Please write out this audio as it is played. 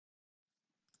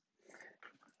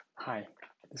Hi,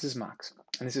 this is Max,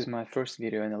 and this is my first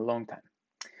video in a long time.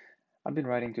 I've been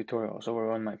writing tutorials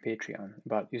over on my Patreon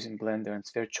about using Blender and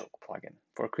Sverchok plugin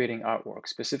for creating artwork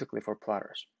specifically for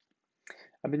plotters.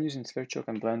 I've been using Sverchok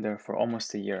and Blender for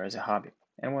almost a year as a hobby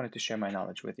and wanted to share my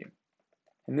knowledge with you.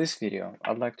 In this video,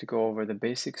 I'd like to go over the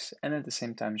basics and at the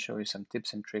same time show you some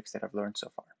tips and tricks that I've learned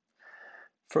so far.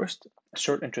 First, a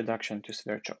short introduction to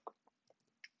Sverchok.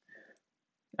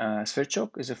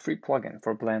 Sverchok is a free plugin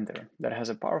for Blender that has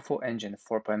a powerful engine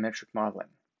for biometric modeling.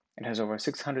 It has over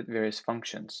 600 various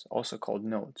functions, also called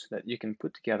nodes, that you can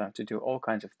put together to do all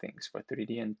kinds of things for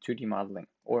 3D and 2D modeling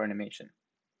or animation.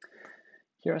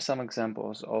 Here are some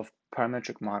examples of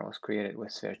parametric models created with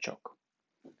Sverchok.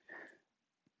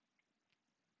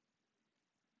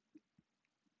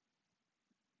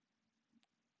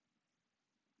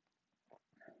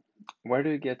 Where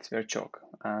do you get Sverchok?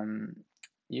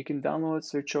 You can download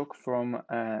Sverchok from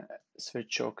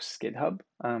Sverchok's GitHub,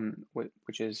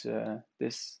 which is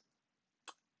this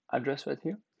address right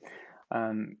here.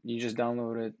 You just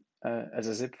download it as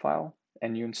a zip file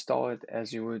and you install it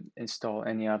as you would install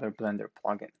any other Blender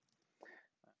plugin.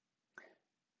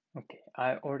 Okay,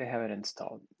 I already have it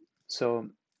installed. So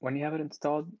when you have it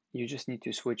installed, you just need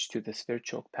to switch to the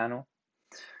Sverchok panel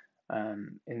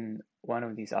in one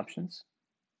of these options,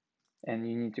 and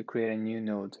you need to create a new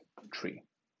node tree.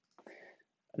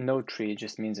 A node tree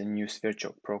just means a new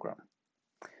Sverchok program.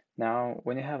 Now,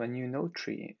 when you have a new node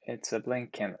tree, it's a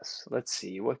blank canvas. Let's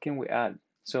see, what can we add?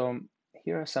 So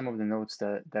here are some of the nodes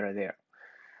that are there.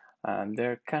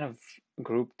 They're kind of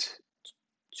grouped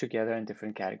together in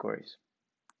different categories.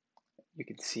 You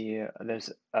can see there's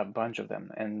a bunch of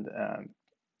them, and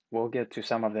we'll get to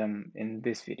some of them in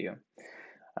this video.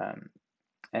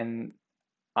 And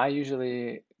I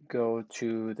usually go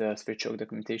to the Sverchok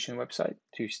documentation website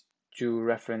to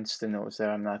reference the nodes that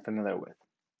I'm not familiar with.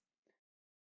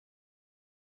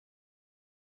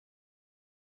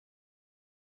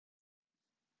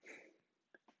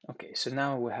 Okay, so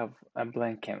now we have a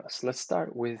blank canvas. Let's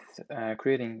start with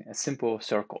creating a simple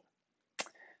circle.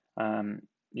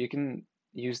 You can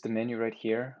use the menu right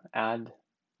here, add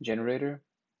generator,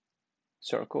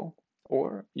 circle,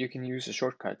 or you can use a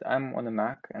shortcut. I'm on a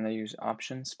Mac and I use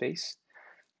Option space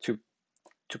to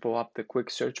pull up the quick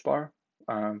search bar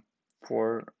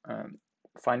for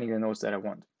finding the nodes that I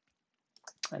want.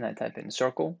 And I type in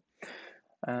circle.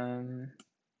 There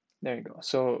you go.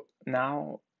 So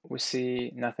now we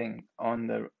see nothing on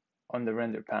the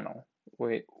render panel.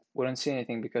 We don't see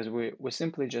anything because we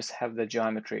simply just have the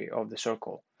geometry of the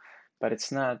circle, but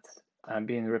it's not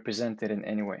being represented in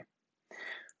any way.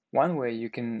 One way you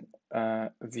can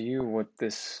view what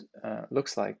this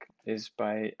looks like is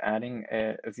by adding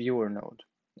a viewer node.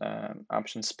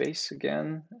 Option space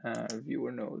again,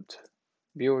 viewer node,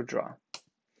 viewer draw.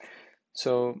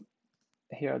 So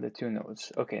here are the two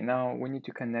nodes. Okay, now we need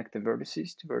to connect the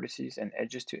vertices to vertices and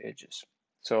edges to edges.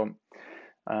 So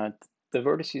the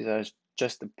vertices are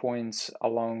just the points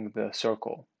along the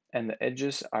circle, and the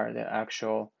edges are the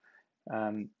actual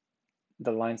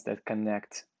the lines that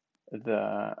connect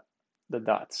the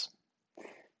dots.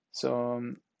 So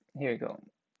here you go.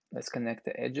 Let's connect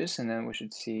the edges, and then we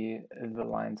should see the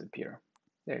lines appear.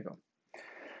 There you go.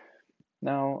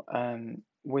 Now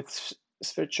with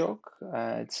Sverchok,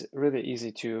 it's really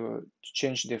easy to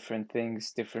change different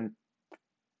things, different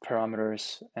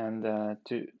parameters, and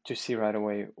to see right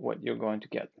away what you're going to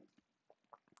get.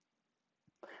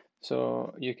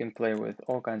 So you can play with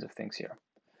all kinds of things here.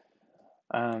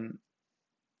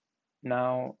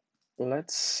 Now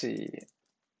let's see.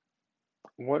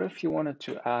 What if you wanted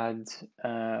to add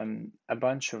a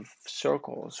bunch of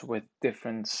circles with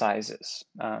different sizes?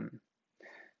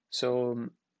 So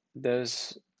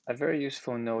there's a very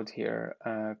useful node here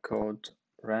called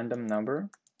random number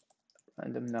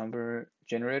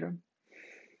generator.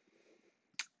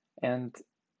 And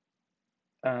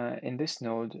in this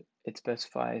node, it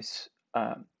specifies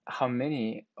how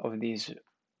many of these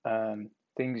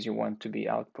things you want to be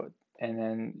output. And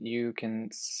then you can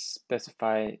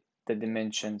specify the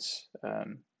dimensions,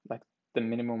 like the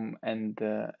minimum and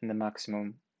the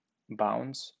maximum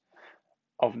bounds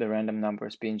of the random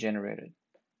numbers being generated.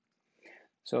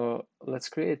 So let's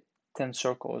create 10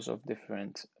 circles of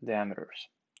different diameters.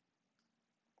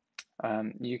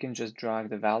 You can just drag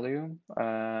the value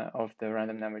of the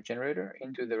random number generator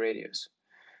into the radius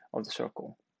of the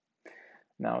circle.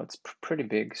 Now it's pretty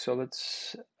big, so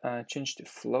let's change to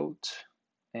float,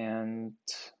 and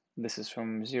this is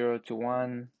from 0 to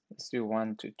 1. Let's do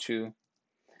 1 to 2,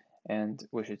 and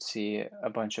we should see a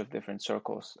bunch of different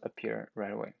circles appear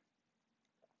right away.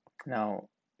 Now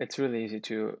it's really easy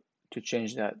to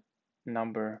change that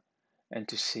number and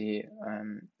to see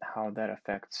how that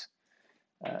affects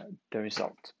the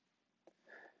result.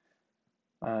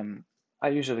 I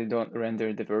usually don't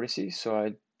render the vertices,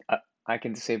 so I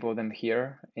can disable them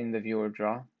here in the viewer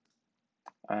draw.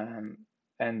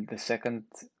 And the second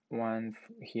one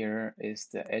here is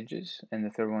the edges, and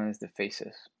the third one is the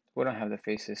faces. We don't have the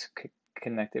faces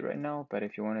connected right now, but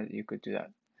if you wanted, you could do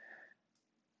that.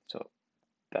 So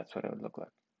that's what it would look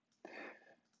like.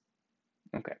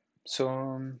 Okay,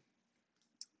 so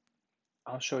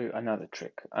I'll show you another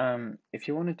trick. If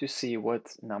you wanted to see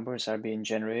what numbers are being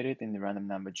generated in the random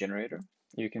number generator,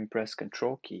 you can press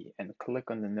Control key and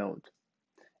click on the node,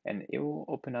 and it will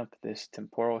open up this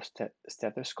temporal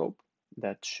stethoscope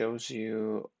that shows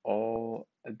you all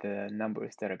the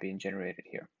numbers that are being generated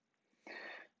here.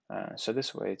 So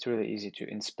this way, it's really easy to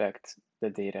inspect the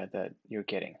data that you're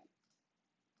getting.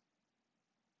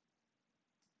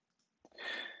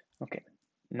 Okay,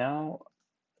 now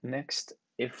next,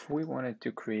 if we wanted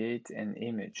to create an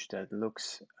image that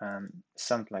looks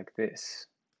something like this,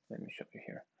 let me show you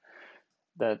here,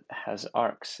 that has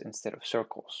arcs instead of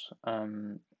circles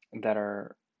that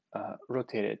are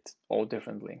rotated all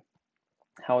differently.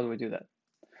 How do we do that?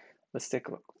 Let's take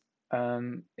a look.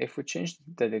 If we change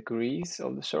the degrees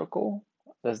of the circle,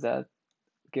 does that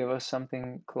give us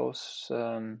something close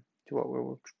to what we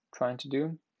were trying to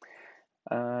do?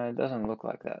 It doesn't look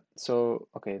like that. So,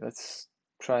 okay, let's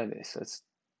try this. Let's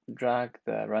drag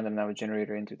the random number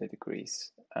generator into the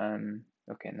degrees.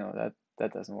 Okay, no,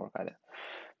 that doesn't work either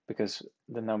because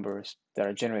the numbers that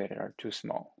are generated are too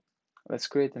small. Let's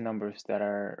create the numbers that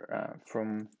are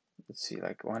from, let's see,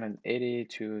 like 180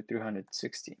 to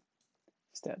 360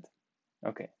 instead.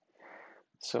 Okay,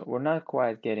 so we're not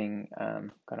quite getting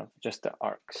kind of just the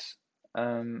arcs.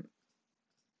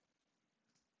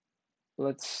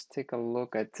 Let's take a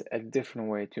look at a different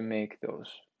way to make those.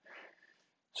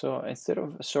 So instead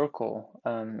of a circle,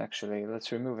 actually,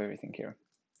 let's remove everything here.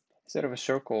 Instead of a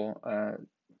circle,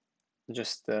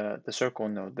 just the circle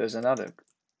node, there's another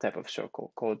type of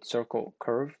circle called circle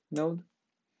curve node.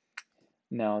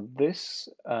 Now this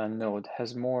node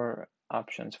has more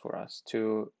options for us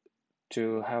to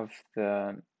have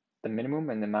the minimum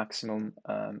and the maximum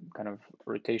kind of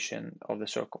rotation of the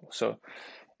circle. So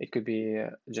it could be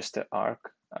just the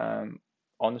arc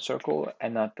on the circle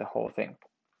and not the whole thing.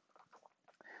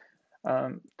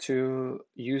 To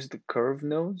use the curve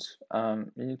nodes,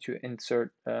 you need to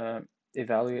insert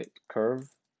evaluate curve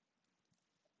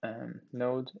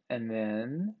node, and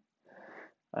then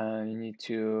you need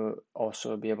to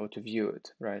also be able to view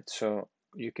it, right? So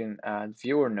you can add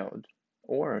viewer node,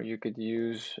 or you could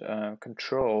use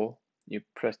control. You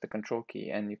press the control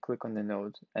key and you click on the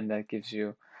node, and that gives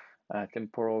you a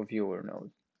temporal viewer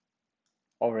node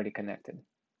already connected.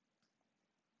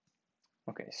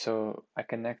 Okay, so I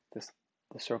connect the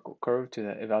circle curve to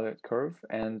the evaluate curve,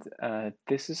 and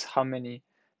this is how many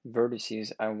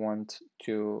vertices I want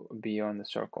to be on the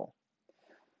circle.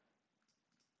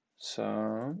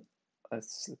 So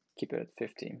let's keep it at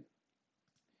 15.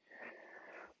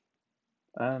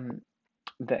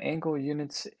 The angle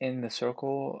units in the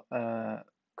circle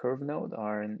curve node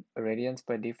are in radians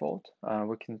by default.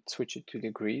 We can switch it to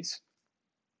degrees.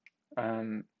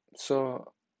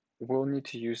 So we'll need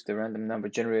to use the random number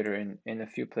generator in a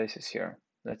few places here.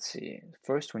 Let's see.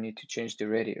 First, we need to change the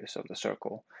radius of the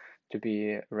circle to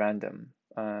be random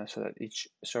so that each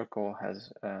circle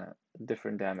has a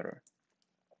different diameter.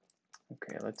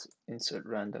 Okay, let's insert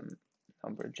random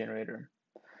number generator.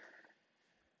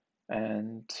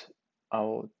 And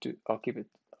I'll keep it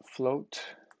float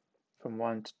from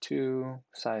 1 to 2,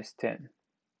 size 10.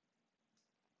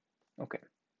 Okay.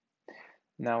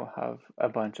 Now I have a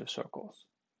bunch of circles.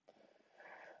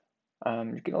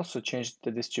 You can also change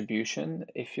the distribution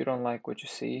if you don't like what you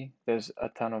see. There's a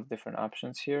ton of different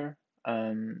options here.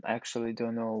 I actually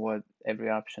don't know what every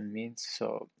option means,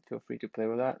 so feel free to play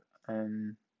with that.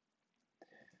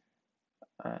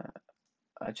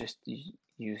 I just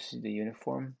use the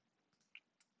uniform.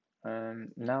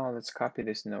 Now let's copy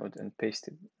this node and paste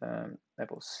it.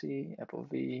 Apple C, Apple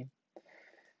V.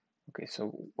 Okay,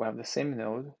 so we have the same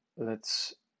node.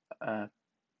 Let's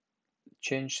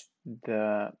change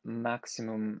the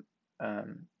maximum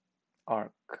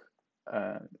arc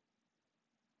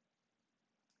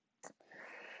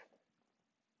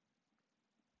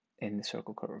in the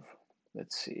circle curve.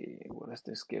 Let's see, what does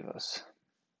this give us?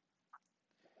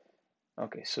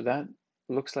 Okay, so that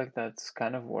looks like that's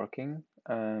kind of working.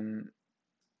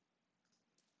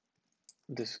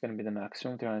 This is going to be the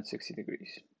maximum, 360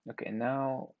 degrees. Okay,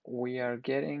 now we are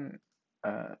getting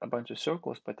a bunch of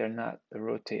circles, but they're not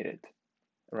rotated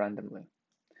randomly.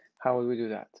 How will we do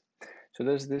that? So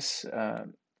there's this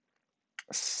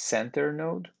center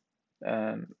node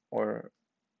or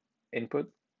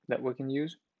input that we can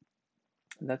use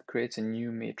that creates a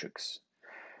new matrix.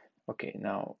 Okay,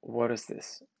 now what is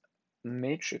this?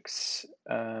 Matrix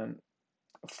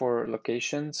for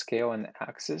location, scale, and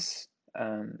axis,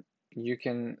 you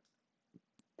can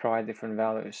provide different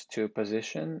values to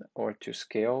position or to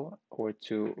scale or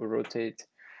to rotate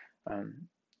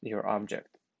your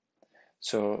object.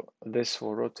 So this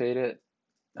will rotate it,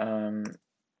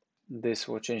 this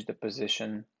will change the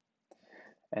position,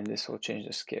 and this will change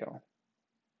the scale.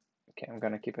 Okay, I'm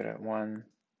gonna keep it at 1,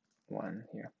 1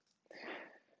 here.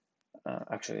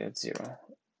 Actually, at 0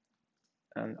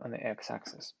 and on the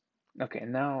x-axis. Okay,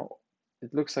 now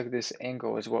it looks like this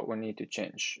angle is what we need to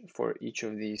change for each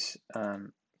of these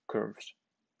curves.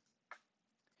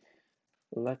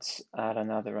 Let's add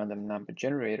another random number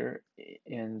generator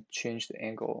and change the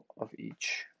angle of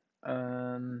each.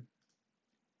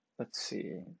 Let's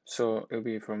see, so it'll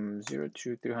be from 0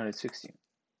 to 360.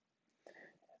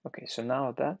 Okay, so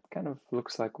now that kind of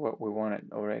looks like what we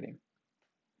wanted already.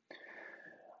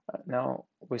 Now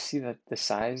we see that the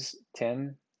size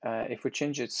 10, if we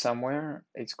change it somewhere,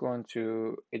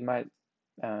 it might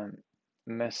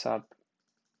mess up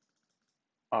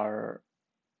our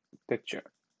picture,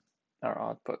 our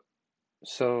output.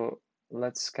 So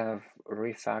let's kind of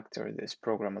refactor this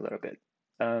program a little bit.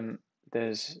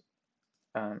 There's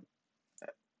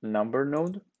number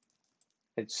node.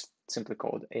 It's simply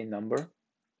called a number.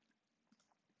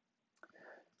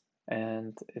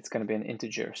 And it's going to be an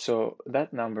integer. So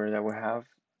that number that we have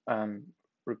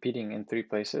repeating in 3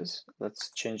 places,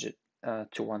 let's change it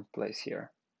to 1 place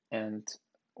here. And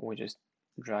we just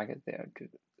drag it there to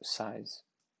size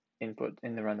input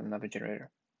in the random number generator.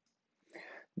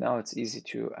 Now it's easy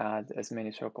to add as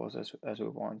many circles as we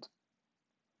want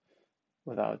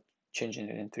without changing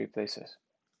it in 3 places.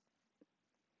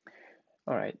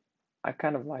 All right, I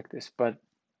kind of like this, but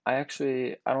I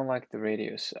don't like the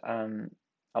radius.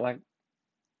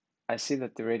 I see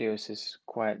that the radius is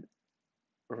quite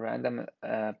random,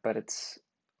 but it's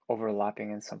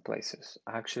overlapping in some places.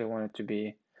 I actually want it to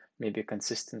be maybe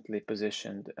consistently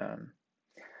positioned.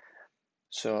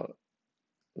 So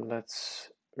let's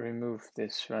remove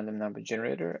this random number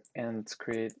generator and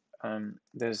create,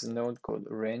 there's a node called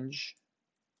range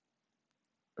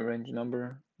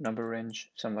number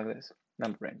range, something like this,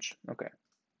 number range. Okay.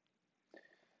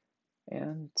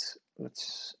 And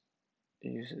let's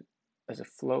use it as a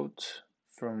float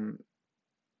from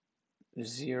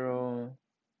 0.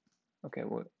 Okay,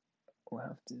 we'll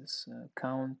have this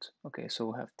count. Okay, so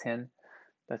we'll have 10.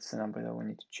 That's the number that we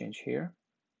need to change here.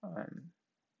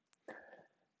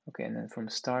 Okay, and then from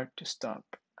start to stop,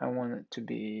 I want it to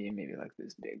be maybe like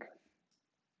this big,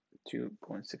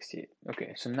 2.68.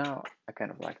 Okay, so now I kind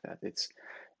of like that. It's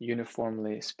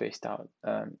uniformly spaced out.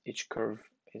 Each curve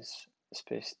is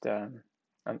spaced at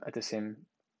the same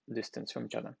distance from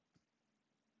each other.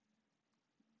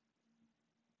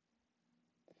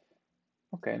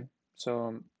 Okay,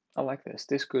 so I like this.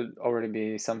 This could already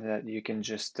be something that you can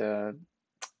just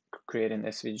create an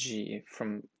SVG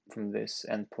from this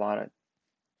and plot it.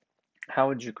 How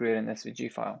would you create an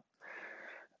SVG file?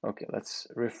 Okay, let's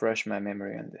refresh my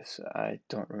memory on this. I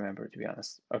don't remember, to be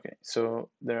honest. Okay, so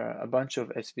there are a bunch of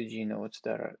SVG nodes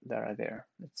that are there.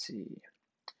 Let's see.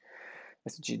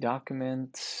 SVG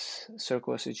document,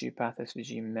 circle SVG, path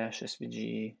SVG, mesh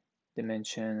SVG,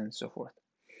 dimension, and so forth.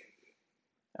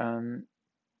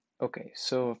 Okay,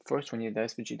 so first we need the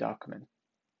SVG document.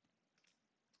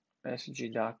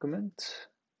 SVG document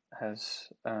has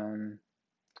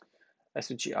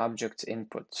SVG objects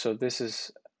input. So this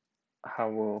is how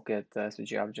we'll get the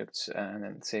SVG objects and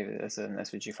then save it as an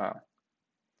SVG file.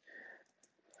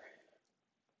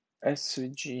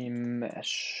 SVG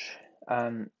mesh.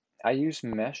 I use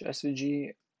mesh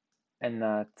SVG and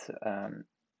not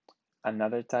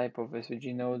another type of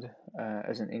SVG node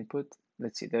as an input.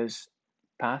 Let's see, there's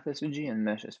path SVG and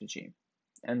mesh SVG.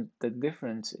 And the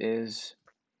difference is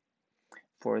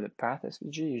for the path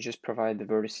SVG, you just provide the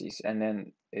vertices and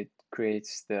then it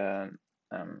creates the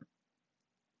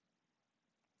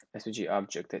SVG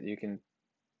object that you can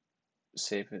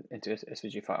save it into an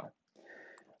SVG file.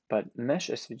 But mesh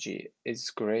SVG is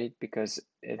great because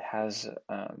it has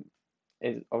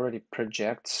it already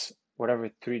projects whatever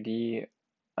 3D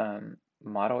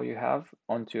model you have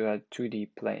onto a 2D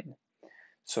plane.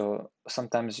 So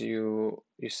sometimes you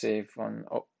save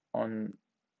on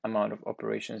amount of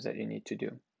operations that you need to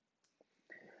do.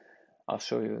 I'll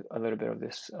show you a little bit of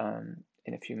this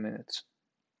in a few minutes.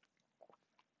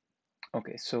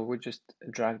 Okay, so we just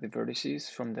drag the vertices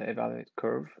from the evaluate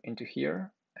curve into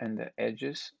here, and the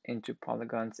edges into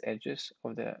polygons edges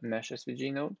of the mesh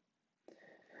SVG node.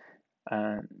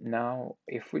 Now,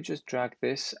 if we just drag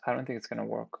this, I don't think it's going to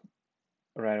work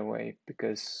right away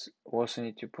because we also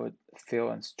need to put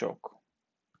fill and stroke.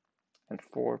 And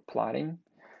for plotting,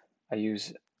 I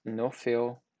use no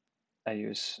fill, I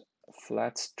use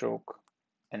flat stroke,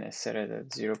 and I set it at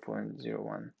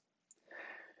 0.01.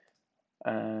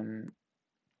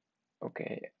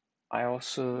 Okay, I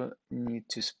also need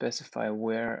to specify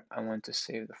where I want to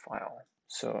save the file.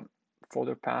 So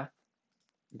folder path,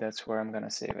 that's where I'm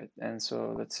gonna save it. And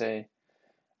so let's say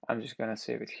I'm just gonna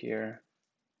save it here.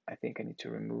 I think I need to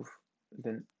remove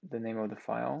the name of the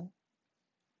file.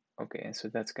 Okay, and so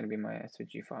that's gonna be my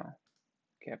SVG file.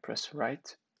 Okay, I press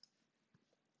right.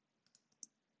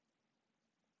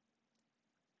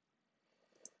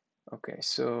 Okay,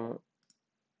 so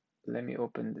let me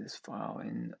open this file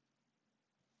in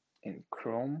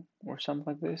Chrome or something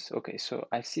like this. Okay, so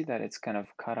I see that it's kind of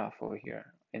cut off over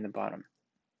here in the bottom.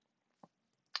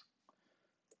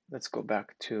 Let's go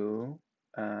back to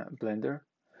Blender,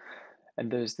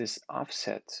 and there's this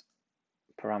offset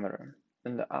parameter.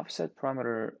 And the offset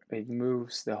parameter, it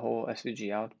moves the whole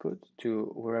SVG output to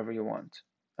wherever you want.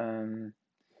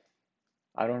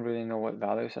 I don't really know what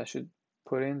values I should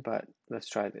put in, but let's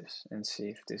try this and see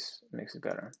if this makes it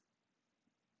better.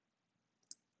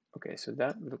 Okay, so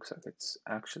that looks like it's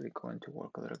actually going to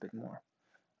work a little bit more,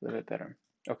 a little bit better.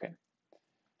 Okay,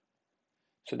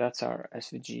 so that's our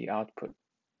SVG output.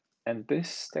 And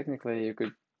this technically you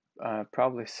could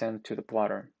probably send to the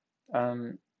plotter.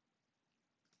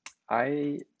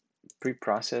 I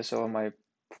pre-process all my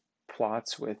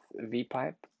plots with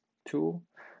vpipe tool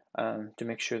to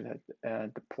make sure that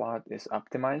the plot is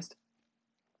optimized.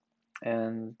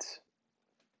 And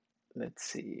let's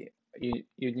see, you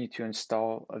need to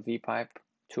install a vpipe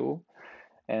tool,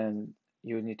 and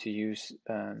you need to use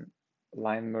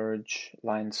line merge,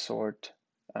 line sort.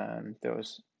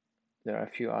 There are a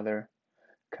few other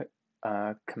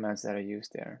commands that I use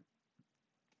there.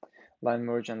 Line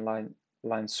merge and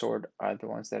line sort are the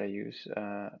ones that I use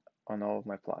on all of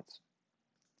my plots.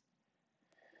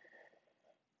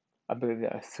 I believe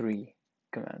there are 3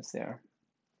 commands there.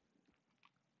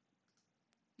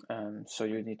 So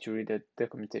you need to read the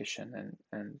documentation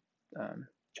and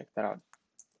check that out.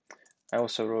 I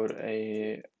also wrote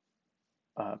a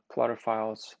plotter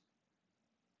files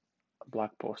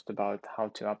blog post about how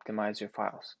to optimize your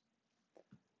files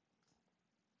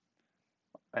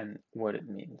and what it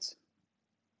means.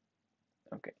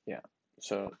 Okay, yeah.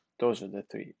 So those are the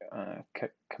 3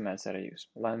 commands that I use: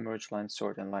 line merge, line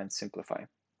sort, and line simplify.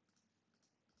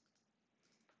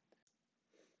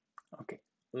 Okay,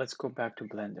 let's go back to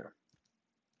Blender.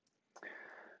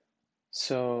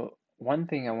 So one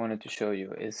thing I wanted to show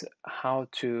you is how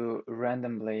to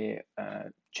randomly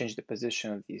change the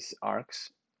position of these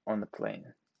arcs on the plane.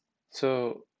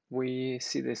 So we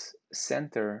see this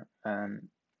center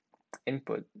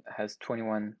input has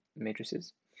 21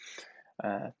 matrices.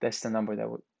 That's the number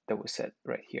that was set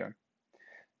right here.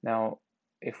 Now,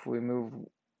 if we move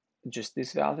just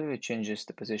this value, it changes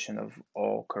the position of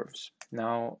all curves.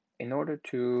 Now, in order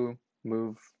to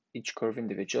move each curve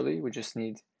individually, we just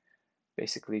need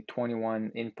basically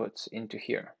 21 inputs into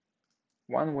here.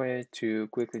 One way to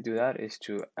quickly do that is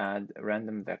to add a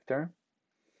random vector,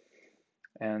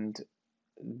 and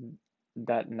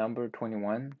that number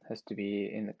 21 has to be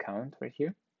in the count right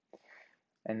here.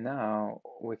 And now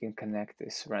we can connect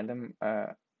this random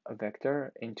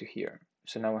vector into here.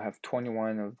 So now we have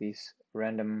 21 of these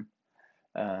random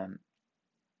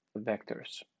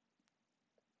vectors.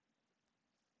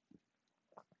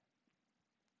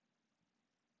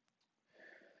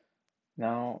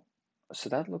 Now, so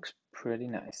that looks pretty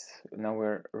nice. Now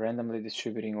we're randomly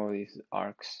distributing all these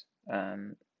arcs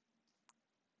on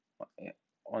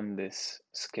this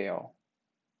scale.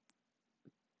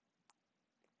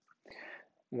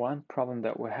 One problem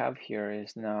that we have here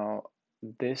is now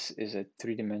this is a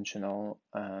 3-dimensional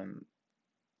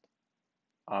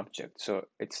object, so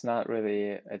it's not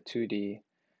really a 2D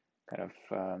kind of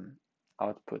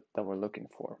output that we're looking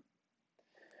for.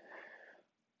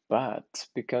 But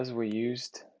because we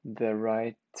used the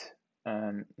right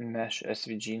mesh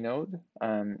SVG node,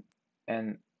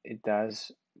 and it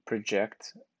does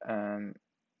project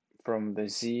from the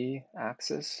Z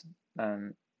axis,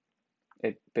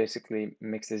 it basically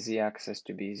makes the Z-axis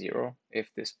to be 0 if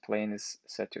this plane is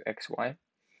set to XY.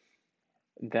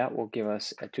 That will give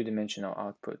us a 2-dimensional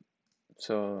output.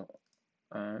 So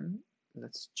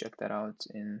let's check that out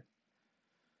in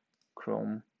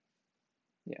Chrome.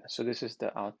 Yeah, so this is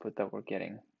the output that we're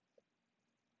getting.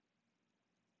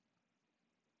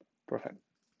 Perfect.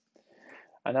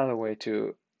 Another way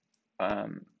to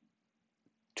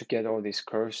get all these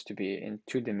curves to be in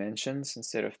 2 dimensions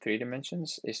instead of 3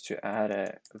 dimensions is to add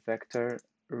a vector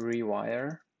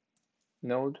rewire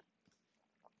node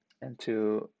and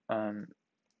to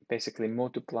basically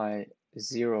multiply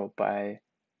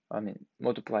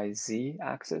multiply z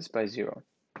axis by 0.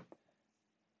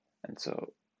 And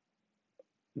so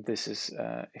this is,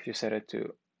 if you set it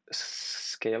to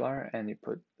scalar and you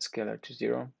put scalar to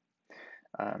 0,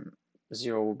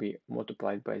 0 will be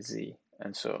multiplied by z.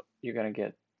 And so you're going to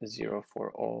get 0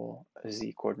 for all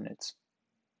z coordinates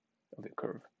of the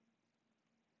curve.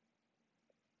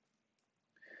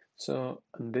 So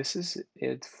this is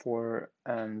it for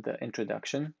the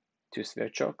introduction to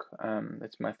Sverchok.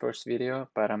 It's my first video,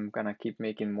 but I'm gonna keep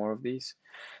making more of these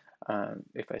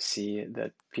if I see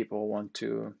that people want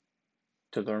to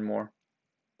learn more.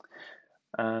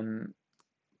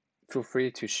 Feel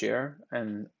free to share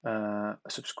and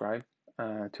subscribe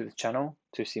to the channel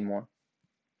to see more.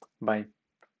 Bye.